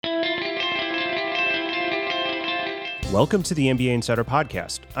Welcome to the MBA Insider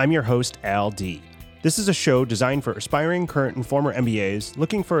Podcast. I'm your host, Al D. This is a show designed for aspiring, current, and former MBAs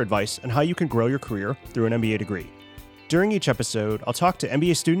looking for advice on how you can grow your career through an MBA degree. During each episode, I'll talk to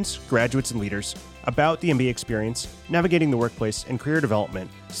MBA students, graduates, and leaders about the MBA experience, navigating the workplace, and career development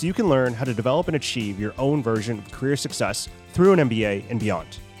so you can learn how to develop and achieve your own version of career success through an MBA and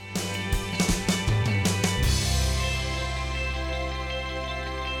beyond.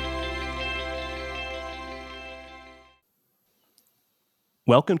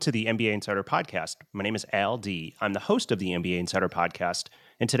 Welcome to the MBA Insider Podcast. My name is Al D. I'm the host of the MBA Insider Podcast,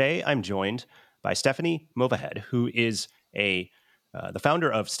 and today I'm joined by Stephanie Movahed, who is the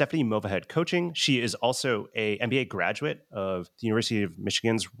founder of Stephanie Movahed Coaching. She is also a MBA graduate of the University of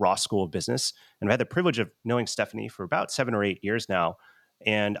Michigan's Ross School of Business, and I've had the privilege of knowing Stephanie for about 7 or 8 years now.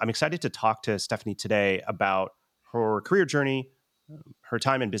 And I'm excited to talk to Stephanie today about her career journey, her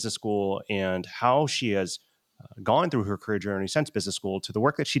time in business school, and how she has gone through her career journey since business school to the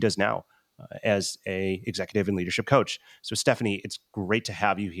work that she does now as a executive and leadership coach. So Stephanie, it's great to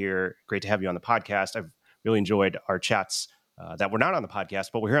have you here. Great to have you on the podcast. I've really enjoyed our chats that were not on the podcast,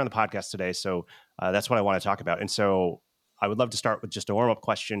 but we're here on the podcast today. So that's what I want to talk about. And so I would love to start with just a warm-up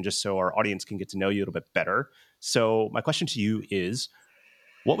question, just so our audience can get to know you a little bit better. So my question to you is,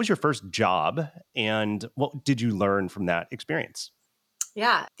 what was your first job and what did you learn from that experience?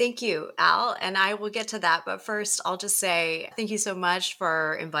 Yeah, thank you, Al. And I will get to that. But first, I'll just say thank you so much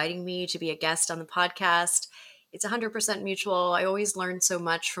for inviting me to be a guest on the podcast. It's 100% mutual. I always learn so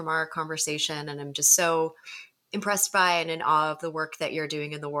much from our conversation, and I'm just so impressed by and in awe of the work that you're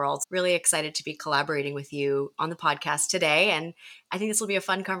doing in the world. Really excited to be collaborating with you on the podcast today. And I think this will be a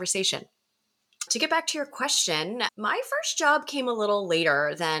fun conversation. To get back to your question, my first job came a little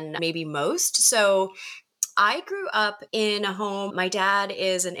later than maybe most. So I grew up in a home. My dad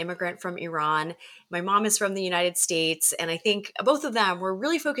is an immigrant from Iran. My mom is from the United States. And I think both of them were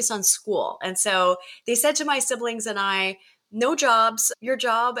really focused on school. And so they said to my siblings and I, no jobs. Your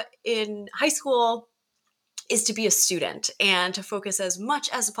job in high school is to be a student and to focus as much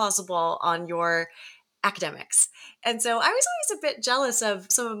as possible on your academics. And so I was always a bit jealous of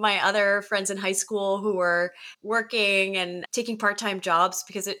some of my other friends in high school who were working and taking part-time jobs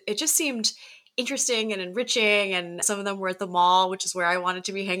because it just seemed interesting and enriching. And some of them were at the mall, which is where I wanted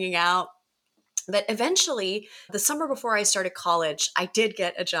to be hanging out. But eventually, the summer before I started college, I did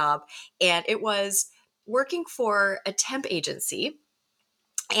get a job, and it was working for a temp agency.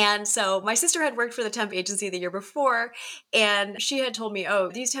 And so my sister had worked for the temp agency the year before, and she had told me, oh,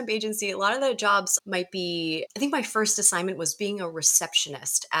 these temp agency, a lot of the jobs might be, I think my first assignment was being a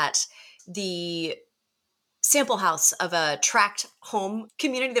receptionist at the sample house of a tract home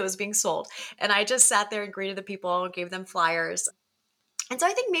community that was being sold. And I just sat there and greeted the people and gave them flyers. And so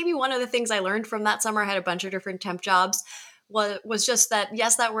I think maybe one of the things I learned from that summer, I had a bunch of different temp jobs, was just that,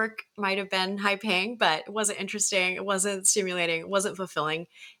 yes, that work might have been high paying, but it wasn't interesting. It wasn't stimulating. It wasn't fulfilling.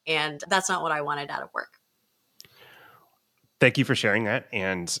 And that's not what I wanted out of work. Thank you for sharing that.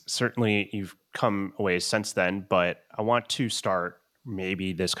 And certainly you've come a ways since then, but I want to start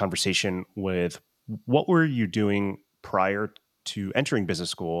maybe this conversation with what were you doing prior to entering business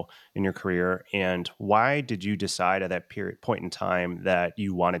school in your career, and why did you decide at that point in time that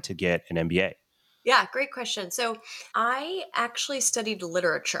you wanted to get an MBA? Yeah, great question. So I actually studied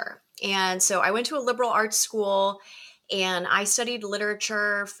literature. And so I went to a liberal arts school and I studied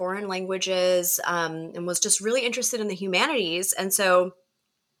literature, foreign languages, and was just really interested in the humanities. And so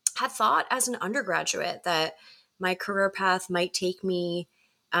had thought as an undergraduate that my career path might take me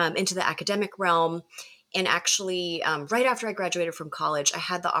into the academic realm. And actually, right after I graduated from college, I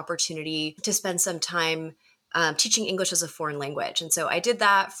had the opportunity to spend some time teaching English as a foreign language. And so I did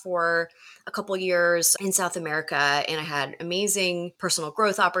that for a couple years in South America, and I had amazing personal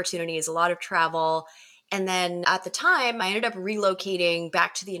growth opportunities, a lot of travel. And then at the time, I ended up relocating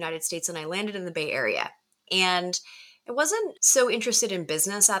back to the United States, and I landed in the Bay Area. And I wasn't so interested in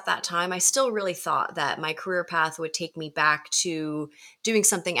business at that time. I still really thought that my career path would take me back to doing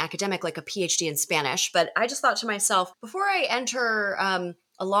something academic like a PhD in Spanish. But I just thought to myself, before I enter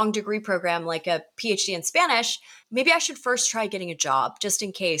a long degree program like a PhD in Spanish, maybe I should first try getting a job just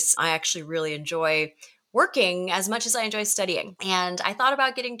in case I actually really enjoy working as much as I enjoy studying. And I thought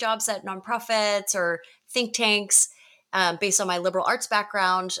about getting jobs at nonprofits or think tanks based on my liberal arts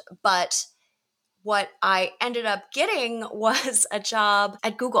background. But what I ended up getting was a job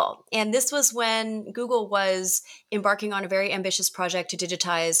at Google. And this was when Google was embarking on a very ambitious project to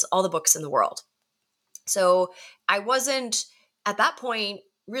digitize all the books in the world. So I wasn't at that point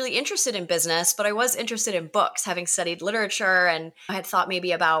really interested in business, but I was interested in books, having studied literature, and I had thought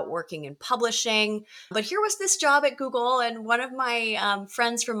maybe about working in publishing. But here was this job at Google, and one of my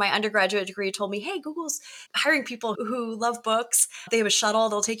friends from my undergraduate degree told me, "Hey, Google's hiring people who love books. They have a shuttle;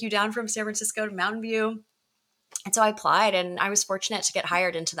 they'll take you down from San Francisco to Mountain View." And so I applied and I was fortunate to get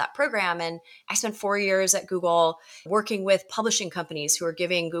hired into that program. And I spent 4 years at Google working with publishing companies who are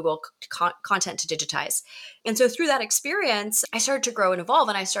giving Google content to digitize. And so through that experience, I started to grow and evolve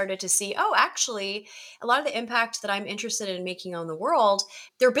and I started to see, oh, actually, a lot of the impact that I'm interested in making on the world,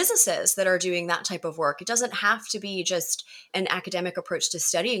 there are businesses that are doing that type of work. It doesn't have to be just an academic approach to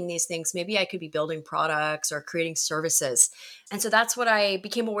studying these things. Maybe I could be building products or creating services. And so that's what I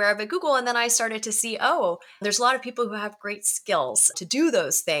became aware of at Google. And then I started to see, oh, there's a lot of people who have great skills to do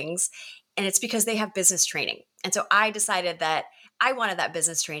those things. And it's because they have business training. And so I decided that I wanted that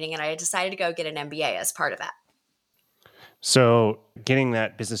business training and I decided to go get an MBA as part of that. So getting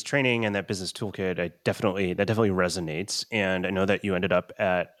that business training and that business toolkit, that definitely resonates. And I know that you ended up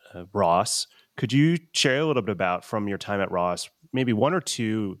at Ross. Could you share a little bit about from your time at Ross, maybe one or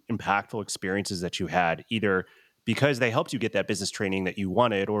two impactful experiences that you had, either because they helped you get that business training that you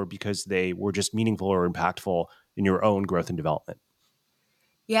wanted, or because they were just meaningful or impactful in your own growth and development?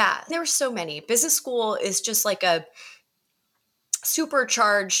 Yeah, there were so many. Business school is just like a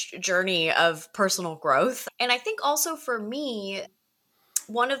supercharged journey of personal growth. And I think also for me,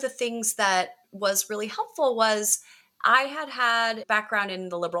 one of the things that was really helpful was I had background in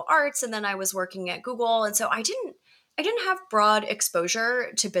the liberal arts and then I was working at Google and so I didn't have broad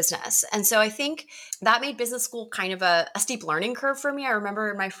exposure to business. And so I think that made business school kind of a steep learning curve for me. I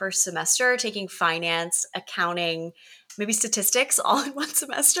remember in my first semester taking finance, accounting, maybe statistics all in one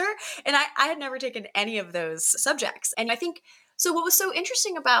semester. And I had never taken any of those subjects. And I think so what was so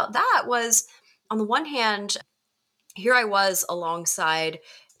interesting about that was on the one hand, here I was alongside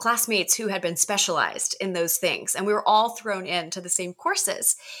classmates who had been specialized in those things, and we were all thrown into the same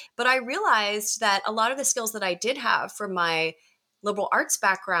courses. But I realized that a lot of the skills that I did have from my liberal arts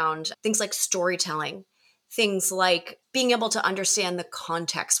background, things like storytelling, things like being able to understand the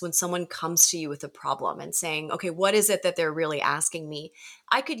context when someone comes to you with a problem and saying, okay, what is it that they're really asking me?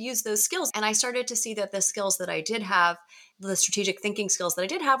 I could use those skills. And I started to see that the skills that I did have, the strategic thinking skills that I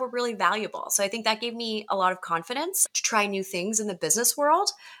did have, were really valuable. So I think that gave me a lot of confidence to try new things in the business world.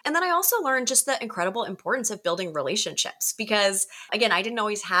 And then I also learned just the incredible importance of building relationships because, again, I didn't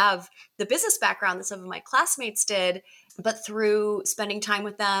always have the business background that some of my classmates did. But through spending time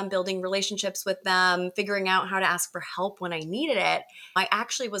with them, building relationships with them, figuring out how to ask for help when I needed it, I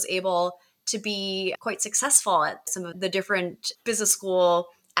actually was able to be quite successful at some of the different business school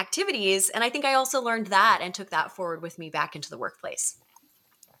activities. And I think I also learned that and took that forward with me back into the workplace.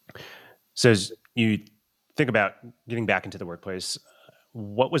 So as you think about getting back into the workplace,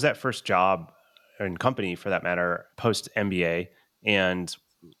 what was that first job and company for that matter post MBA? And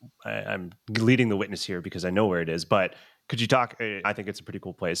I'm leading the witness here because I know where it is, but could you talk? I think it's a pretty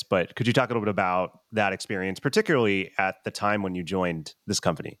cool place, but could you talk a little bit about that experience, particularly at the time when you joined this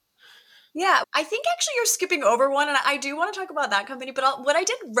company? Yeah, I think actually you're skipping over one, and I do want to talk about that company. But what I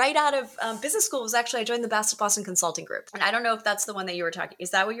did right out of business school was actually I joined the Boston Consulting Group, and I don't know if that's the one that you were talking.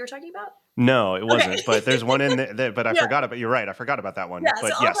 Is that what you were talking about? No, it Okay. wasn't, but there's one in there, but I Yeah. forgot about, you're right. I forgot about that one, Yeah, so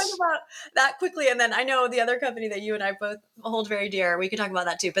but I'll talk yes. about that quickly, and then I know the other company that you and I both hold very dear. We could talk about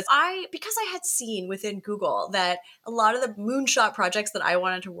that too. But because I had seen within Google that a lot of the moonshot projects that I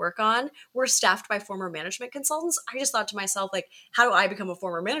wanted to work on were staffed by former management consultants, I just thought to myself, like, how do I become a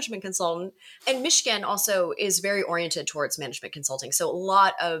former management consultant? And Michigan also is very oriented towards management consulting. So a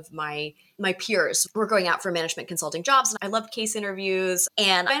lot of my peers were going out for management consulting jobs. And I loved case interviews.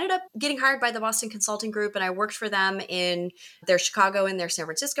 And I ended up getting hired by the Boston Consulting Group, and I worked for them in their Chicago and their San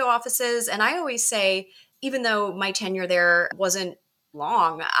Francisco offices. And I always say, even though my tenure there wasn't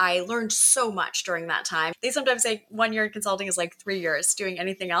long, I learned so much during that time. They sometimes say 1 year in consulting is like 3 years doing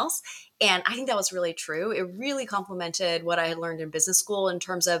anything else. And I think that was really true. It really complemented what I had learned in business school in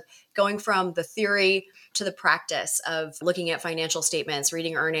terms of going from the theory to the practice of looking at financial statements,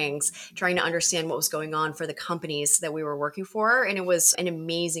 reading earnings, trying to understand what was going on for the companies that we were working for. And it was an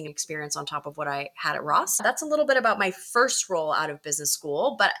amazing experience on top of what I had at Ross. That's a little bit about my first role out of business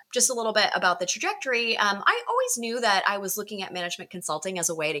school, but just a little bit about the trajectory. I always knew that I was looking at management consulting as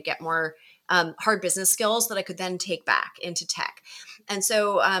a way to get more hard business skills that I could then take back into tech. And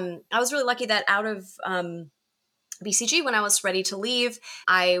so I was really lucky that out of BCG, when I was ready to leave,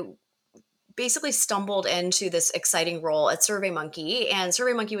 I basically stumbled into this exciting role at SurveyMonkey. And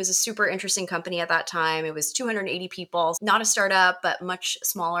SurveyMonkey was a super interesting company at that time. It was 280 people, not a startup, but much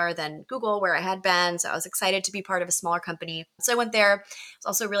smaller than Google, where I had been. So I was excited to be part of a smaller company. So I went there. I was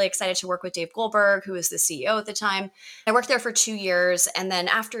also really excited to work with Dave Goldberg, who was the CEO at the time. I worked there for 2 years. And then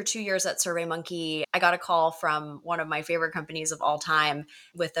after 2 years at SurveyMonkey, I got a call from one of my favorite companies of all time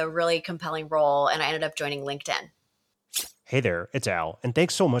with a really compelling role. And I ended up joining LinkedIn. Hey there, it's Al, and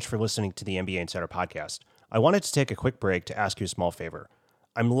thanks so much for listening to the MBA Insider podcast. I wanted to take a quick break to ask you a small favor.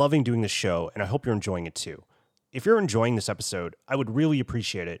 I'm loving doing this show, and I hope you're enjoying it too. If you're enjoying this episode, I would really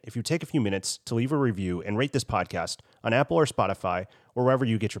appreciate it if you take a few minutes to leave a review and rate this podcast on Apple or Spotify or wherever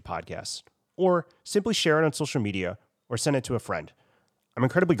you get your podcasts. Or simply share it on social media or send it to a friend. I'm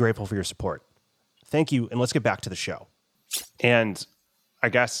incredibly grateful for your support. Thank you, and let's get back to the show. And I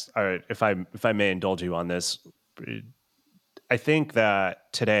guess if I may indulge you on this, I think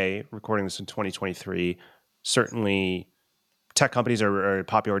that today, recording this in 2023, certainly tech companies are a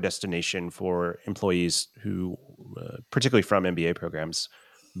popular destination for employees who, particularly from MBA programs.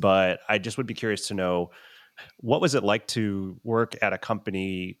 But I just would be curious to know, what was it like to work at a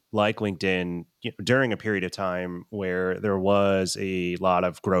company like LinkedIn during a period of time where there was a lot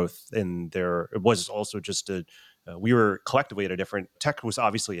of growth and there it was also just we were collectively at a different tech was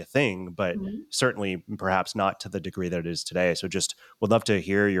obviously a thing, but certainly perhaps not to the degree that it is today. So just would love to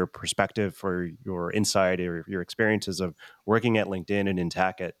hear your perspective or your insight or your experiences of working at LinkedIn and in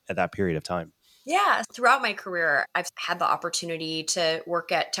tech at that period of time. Yeah, throughout my career, I've had the opportunity to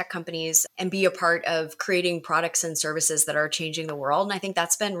work at tech companies and be a part of creating products and services that are changing the world. And I think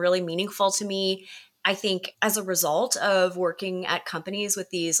that's been really meaningful to me. I think as a result of working at companies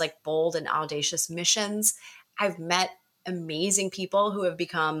with these like bold and audacious missions, I've met amazing people who have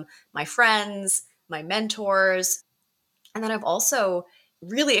become my friends, my mentors, and then I've also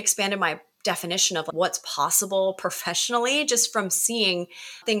really expanded my definition of what's possible professionally just from seeing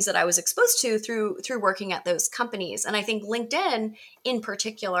things that I was exposed to through working at those companies. And I think LinkedIn in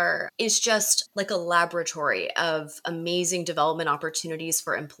particular is just like a laboratory of amazing development opportunities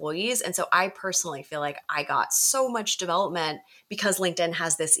for employees. And so I personally feel like I got so much development because LinkedIn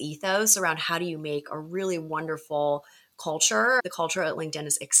has this ethos around how do you make a really wonderful culture. The culture at LinkedIn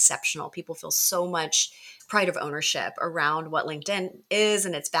is exceptional. People feel so much pride of ownership around what LinkedIn is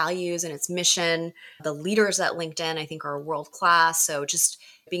and its values and its mission. The leaders at LinkedIn, I think, are world class. So just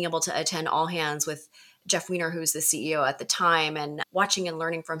being able to attend all hands with Jeff Weiner, who's the CEO at the time, and watching and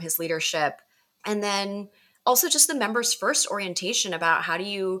learning from his leadership. And then also just the members first orientation about how do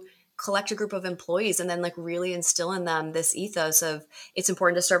you collect a group of employees and then like really instill in them this ethos of it's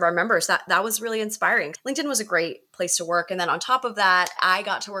important to serve our members. That was really inspiring. LinkedIn was a great place to work. And then on top of that, I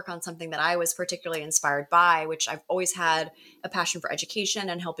got to work on something that I was particularly inspired by, which I've always had a passion for education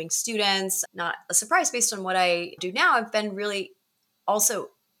and helping students. Not a surprise based on what I do now. I've been really also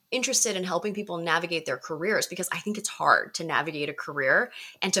interested in helping people navigate their careers because I think it's hard to navigate a career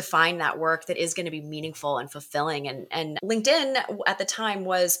and to find that work that is going to be meaningful and fulfilling. And LinkedIn at the time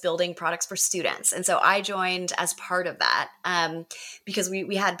was building products for students. And so I joined as part of that because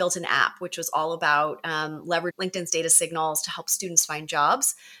we had built an app, which was all about leverage LinkedIn's data signals to help students find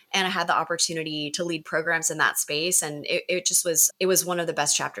jobs. And I had the opportunity to lead programs in that space. And it was one of the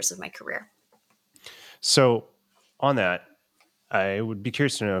best chapters of my career. So on that, I would be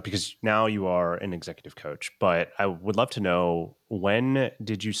curious to know, because now you are an executive coach, but I would love to know, when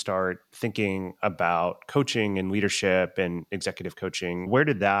did you start thinking about coaching and leadership and executive coaching? Where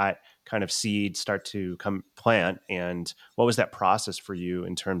did that kind of seed start to come plant? And what was that process for you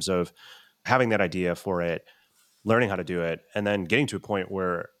in terms of having that idea for it, learning how to do it, and then getting to a point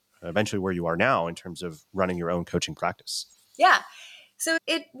where eventually where you are now in terms of running your own coaching practice? Yeah. So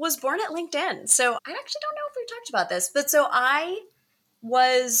it was born at LinkedIn. So I actually don't know if we talked about this, but so I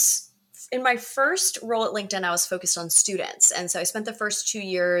was in my first role at LinkedIn, I was focused on students. And so I spent the first 2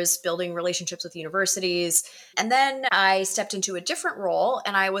 years building relationships with universities. And then I stepped into a different role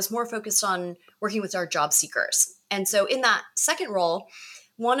and I was more focused on working with our job seekers. And so in that second role,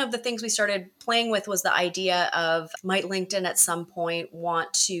 one of the things we started playing with was the idea of might LinkedIn at some point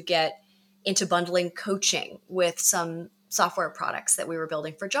want to get into bundling coaching with some software products that we were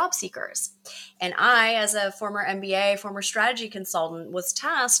building for job seekers. And I, as a former MBA, former strategy consultant, was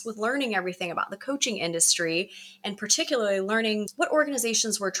tasked with learning everything about the coaching industry and particularly learning what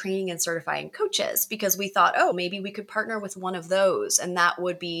organizations were training and certifying coaches, because we thought, oh, maybe we could partner with one of those. And that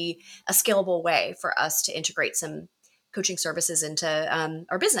would be a scalable way for us to integrate some coaching services into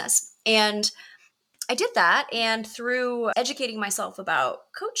our business. And I did that. And through educating myself about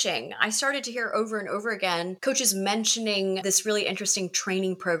coaching, I started to hear over and over again coaches mentioning this really interesting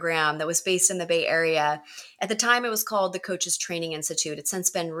training program that was based in the Bay Area. At the time, it was called the Coaches Training Institute. It's since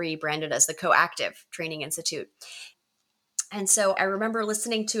been rebranded as the Coactive Training Institute. And so I remember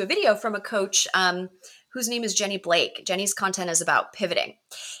listening to a video from a coach whose name is Jenny Blake. Jenny's content is about pivoting.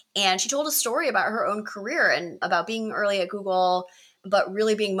 And she told a story about her own career and about being early at Google, but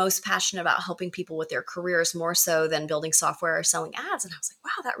really being most passionate about helping people with their careers more so than building software or selling ads. And I was like,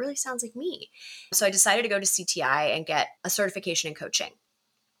 wow, that really sounds like me. So I decided to go to CTI and get a certification in coaching.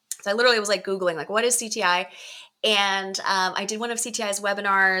 So I literally was like Googling, like, what is CTI? And I did one of CTI's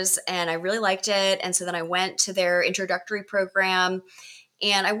webinars and I really liked it. And so then I went to their introductory program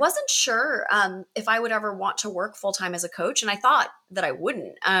and I wasn't sure if I would ever want to work full time as a coach. And I thought that I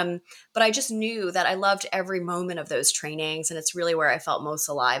wouldn't. But I just knew that I loved every moment of those trainings. And it's really where I felt most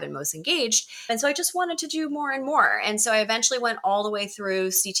alive and most engaged. And so I just wanted to do more and more. And so I eventually went all the way through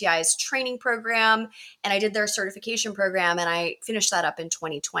CTI's training program and I did their certification program and I finished that up in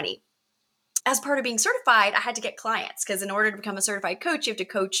 2020. As part of being certified, I had to get clients because in order to become a certified coach, you have to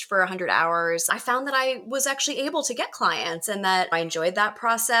coach for 100 hours. I found that I was actually able to get clients and that I enjoyed that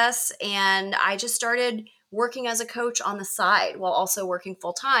process. And I just started working as a coach on the side while also working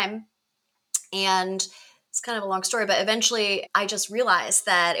full time. And it's kind of a long story, but eventually I just realized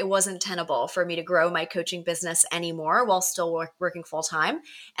that it wasn't tenable for me to grow my coaching business anymore while still working full time.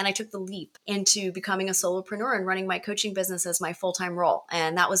 And I took the leap into becoming a solopreneur and running my coaching business as my full time role.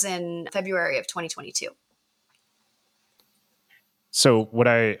 And that was in February of 2022. So what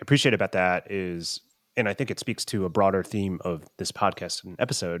I appreciate about that is, and I think it speaks to a broader theme of this podcast and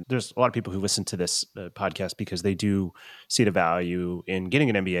episode, there's a lot of people who listen to this podcast because they do see the value in getting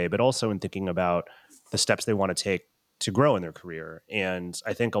an MBA, but also in thinking about the steps they want to take to grow in their career. And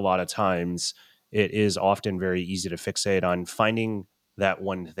I think a lot of times it is often very easy to fixate on finding that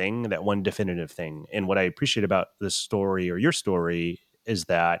one thing, that one definitive thing. And what I appreciate about this story or your story is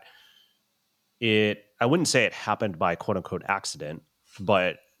that I wouldn't say it happened by quote unquote accident,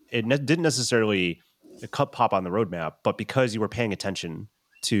 but it didn't necessarily pop on the roadmap, but because you were paying attention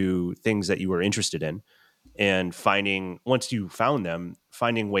to things that you were interested in and once you found them,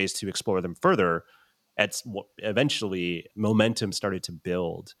 finding ways to explore them further, eventually momentum started to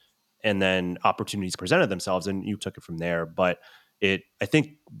build and then opportunities presented themselves and you took it from there. But I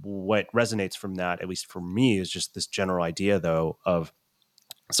think what resonates from that, at least for me, is just this general idea though of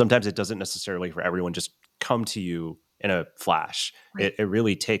sometimes it doesn't necessarily for everyone just come to you in a flash. Right. It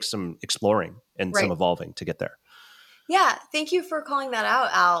really takes some exploring and some Right. evolving to get there. Yeah. Thank you for calling that out,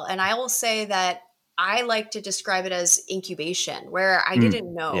 Al. And I will say that I like to describe it as incubation, where I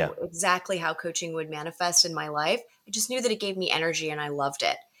didn't Yeah. know exactly how coaching would manifest in my life. I just knew that it gave me energy and I loved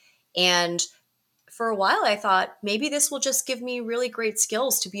it. And for a while, I thought maybe this will just give me really great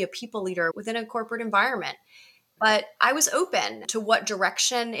skills to be a people leader within a corporate environment. But I was open to what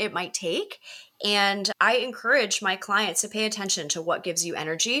direction it might take. And I encourage my clients to pay attention to what gives you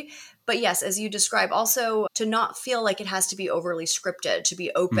energy. But yes, as you describe, also to not feel like it has to be overly scripted, to be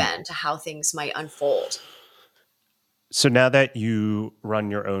Mm. open to how things might unfold. So now that you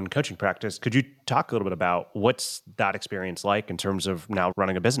run your own coaching practice, could you talk a little bit about what's that experience like in terms of now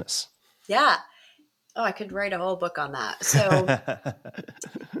running a business? Yeah. Oh, I could write a whole book on that. So,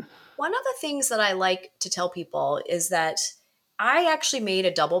 one of the things that I like to tell people is that I actually made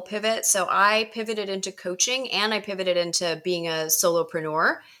a double pivot. So I pivoted into coaching and I pivoted into being a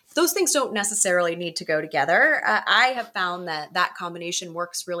solopreneur. Those things don't necessarily need to go together. I have found that that combination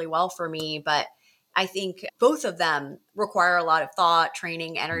works really well for me, but I think both of them require a lot of thought,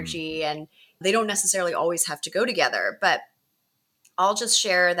 training, Mm. energy, and they don't necessarily always have to go together. But I'll just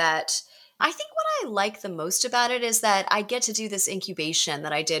share that I think what I like the most about it is that I get to do this incubation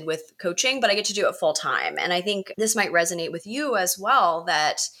that I did with coaching, but I get to do it full time. And I think this might resonate with you as well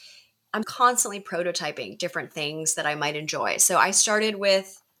that I'm constantly prototyping different things that I might enjoy. So I started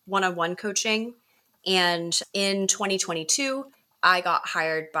with one on one coaching. And in 2022, I got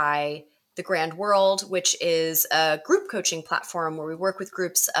hired by the Grand World, which is a group coaching platform where we work with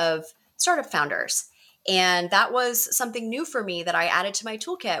groups of startup founders. And that was something new for me that I added to my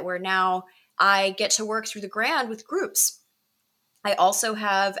toolkit where now I get to work through the Grand with groups. I also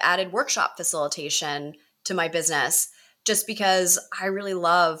have added workshop facilitation to my business just because I really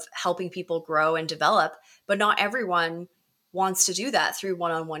love helping people grow and develop, but not everyone wants to do that through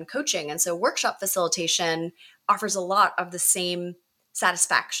one on one coaching. And so, workshop facilitation offers a lot of the same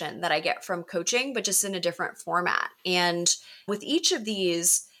satisfaction that I get from coaching, but just in a different format. And with each of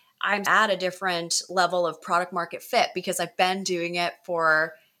these, I'm at a different level of product market fit because I've been doing it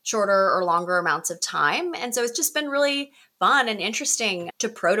for shorter or longer amounts of time. And so it's just been really fun and interesting to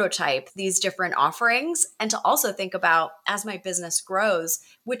prototype these different offerings and to also think about, as my business grows,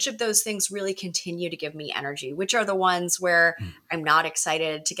 which of those things really continue to give me energy, which are the ones where I'm not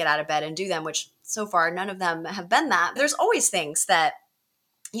excited to get out of bed and do them, which so far none of them have been that. There's always things that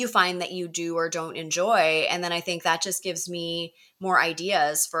you find that you do or don't enjoy. And then I think that just gives me more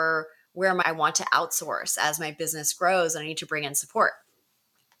ideas for where I want to outsource as my business grows and I need to bring in support.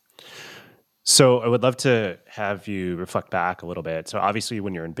 So I would love to have you reflect back a little bit. So obviously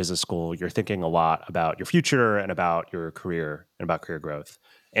when you're in business school, you're thinking a lot about your future and about your career and about career growth.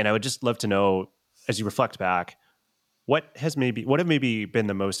 And I would just love to know, as you reflect back, what have maybe been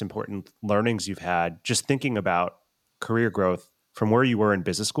the most important learnings you've had just thinking about career growth from where you were in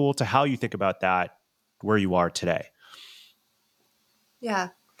business school to how you think about that where you are today? Yeah.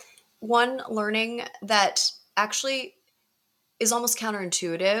 One learning that actually is almost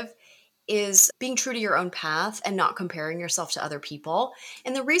counterintuitive is being true to your own path and not comparing yourself to other people.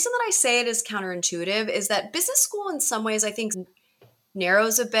 And the reason that I say it is counterintuitive is that business school, in some ways, I think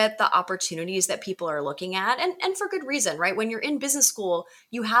narrows a bit the opportunities that people are looking at. And for good reason, right? When you're in business school,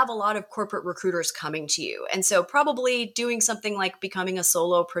 you have a lot of corporate recruiters coming to you. And so probably doing something like becoming a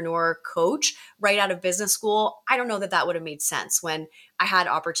solopreneur coach right out of business school, I don't know that that would have made sense when I had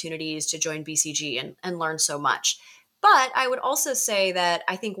opportunities to join BCG and learn so much. But I would also say that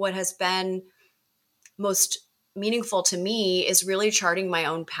I think what has been most meaningful to me is really charting my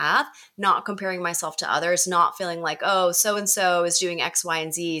own path, not comparing myself to others, not feeling like, oh, so and so is doing X, Y,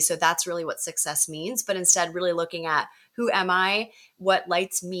 and Z. So that's really what success means. But instead, really looking at who am I, what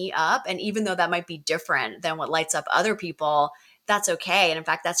lights me up. And even though that might be different than what lights up other people, that's okay. And in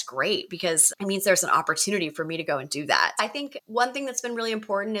fact, that's great because it means there's an opportunity for me to go and do that. I think one thing that's been really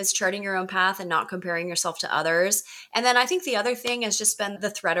important is charting your own path and not comparing yourself to others. And then I think the other thing has just been the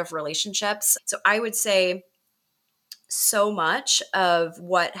thread of relationships. So I would say so much of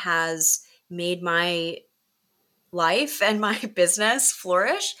what has made my life and my business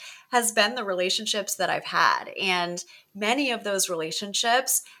flourish has been the relationships that I've had. And many of those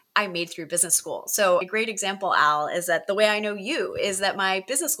relationships I made through business school. So a great example, Al, is that the way I know you is that my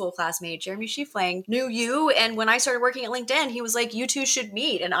business school classmate, Jeremy Schiefling, knew you. And when I started working at LinkedIn, he was like, you two should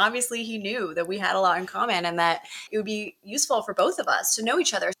meet. And obviously he knew that we had a lot in common and that it would be useful for both of us to know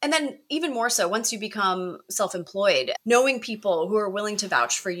each other. And then even more so, once you become self-employed, knowing people who are willing to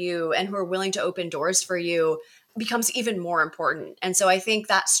vouch for you and who are willing to open doors for you becomes even more important. And so I think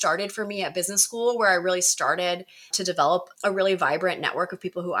that started for me at business school, where I really started to develop a really vibrant network of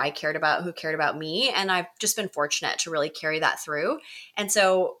people who I cared about, who cared about me. And I've just been fortunate to really carry that through. And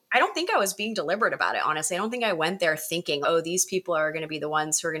so I don't think I was being deliberate about it, honestly. I don't think I went there thinking, oh, these people are going to be the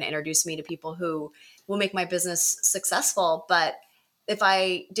ones who are going to introduce me to people who will make my business successful. But if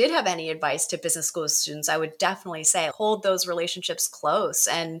I did have any advice to business school students, I would definitely say hold those relationships close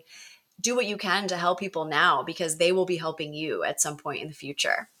and do what you can to help people now because they will be helping you at some point in the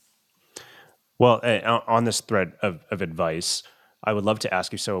future. Well, on this thread of advice, I would love to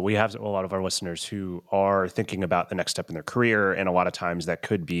ask you. So, we have a lot of our listeners who are thinking about the next step in their career, and a lot of times that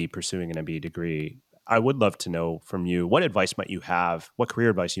could be pursuing an MBA degree. I would love to know from you what advice might you have, what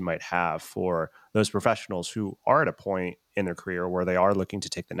career advice you might have for those professionals who are at a point in their career where they are looking to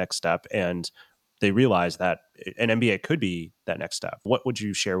take the next step and they realize that an MBA could be that next step. What would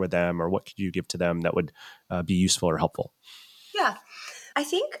you share with them, or what could you give to them that would be useful or helpful? Yeah. I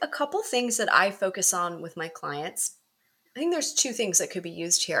think a couple things that I focus on with my clients, I think there's two things that could be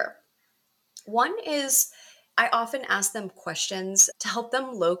used here. One is I often ask them questions to help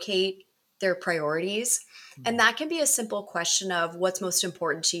them locate their priorities. And that can be a simple question of what's most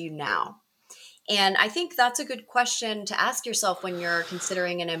important to you now. And I think that's a good question to ask yourself when you're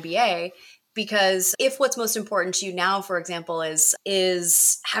considering an MBA, because if what's most important to you now, for example,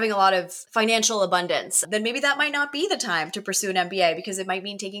 is having a lot of financial abundance, then maybe that might not be the time to pursue an MBA because it might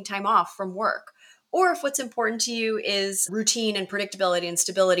mean taking time off from work. Or if what's important to you is routine and predictability and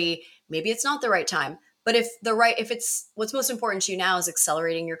stability, maybe it's not the right time. But if it's what's most important to you now is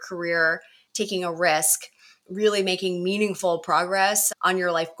accelerating your career, taking a risk, really making meaningful progress on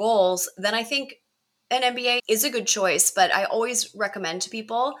your life goals, then I think an MBA is a good choice. But I always recommend to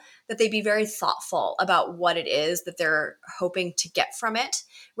people that they be very thoughtful about what it is that they're hoping to get from it,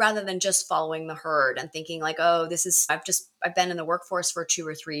 rather than just following the herd and thinking like, oh, I've been in the workforce for 2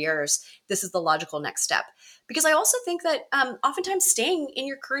 or 3 years. This is the logical next step. Because I also think that oftentimes staying in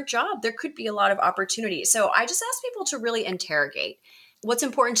your current job, there could be a lot of opportunity. So I just ask people to really interrogate what's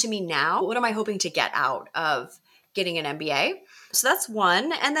important to me now. What am I hoping to get out of getting an MBA. So that's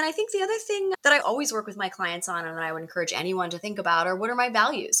one. And then I think the other thing that I always work with my clients on and that I would encourage anyone to think about are, what are my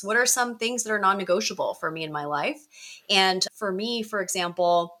values? What are some things that are non-negotiable for me in my life? And for me, for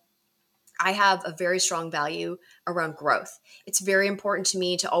example, I have a very strong value around growth. It's very important to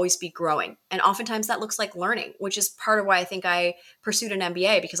me to always be growing. And oftentimes that looks like learning, which is part of why I think I pursued an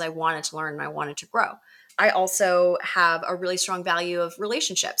MBA, because I wanted to learn and I wanted to grow. I also have a really strong value of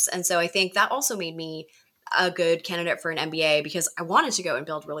relationships. And so I think that also made me a good candidate for an MBA, because I wanted to go and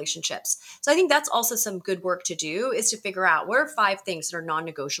build relationships. So I think that's also some good work to do, is to figure out what are 5 things that are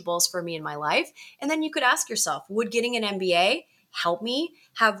non-negotiables for me in my life. And then you could ask yourself, would getting an MBA help me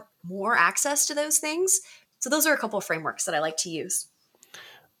have more access to those things? So those are a couple of frameworks that I like to use.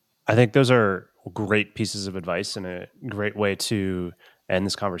 I think those are great pieces of advice and a great way to end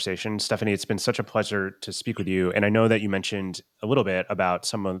this conversation. Stephanie, it's been such a pleasure to speak with you. And I know that you mentioned a little bit about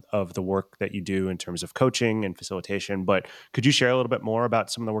some of the work that you do in terms of coaching and facilitation, but could you share a little bit more about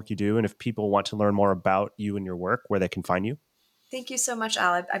some of the work you do? And if people want to learn more about you and your work, where they can find you? Thank you so much,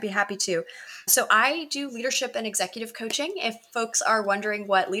 Al. I'd be happy to. So I do leadership and executive coaching. If folks are wondering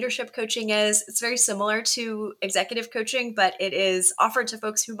what leadership coaching is, it's very similar to executive coaching, but it is offered to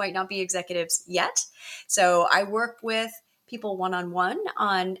folks who might not be executives yet. So I work with people one-on-one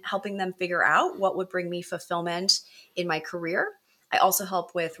on helping them figure out what would bring me fulfillment in my career. I also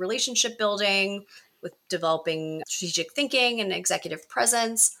help with relationship building, with developing strategic thinking and executive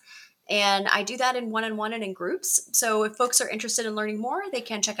presence. And I do that in one-on-one and in groups. So if folks are interested in learning more, they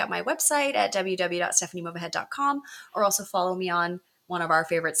can check out my website at www.stephaniemova or also follow me on one of our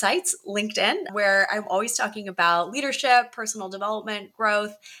favorite sites, LinkedIn, where I'm always talking about leadership, personal development,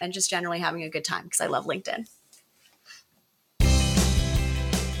 growth, and just generally having a good time, because I love LinkedIn.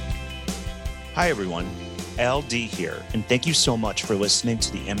 Hi, everyone. Al D here, and thank you so much for listening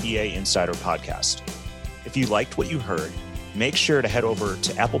to the MBA Insider Podcast. If you liked what you heard, make sure to head over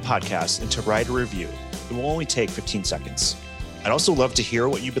to Apple Podcasts and to write a review. It will only take 15 seconds. I'd also love to hear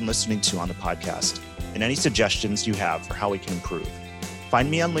what you've been listening to on the podcast and any suggestions you have for how we can improve. Find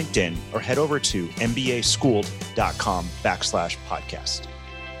me on LinkedIn or head over to mbaschooled.com/podcast.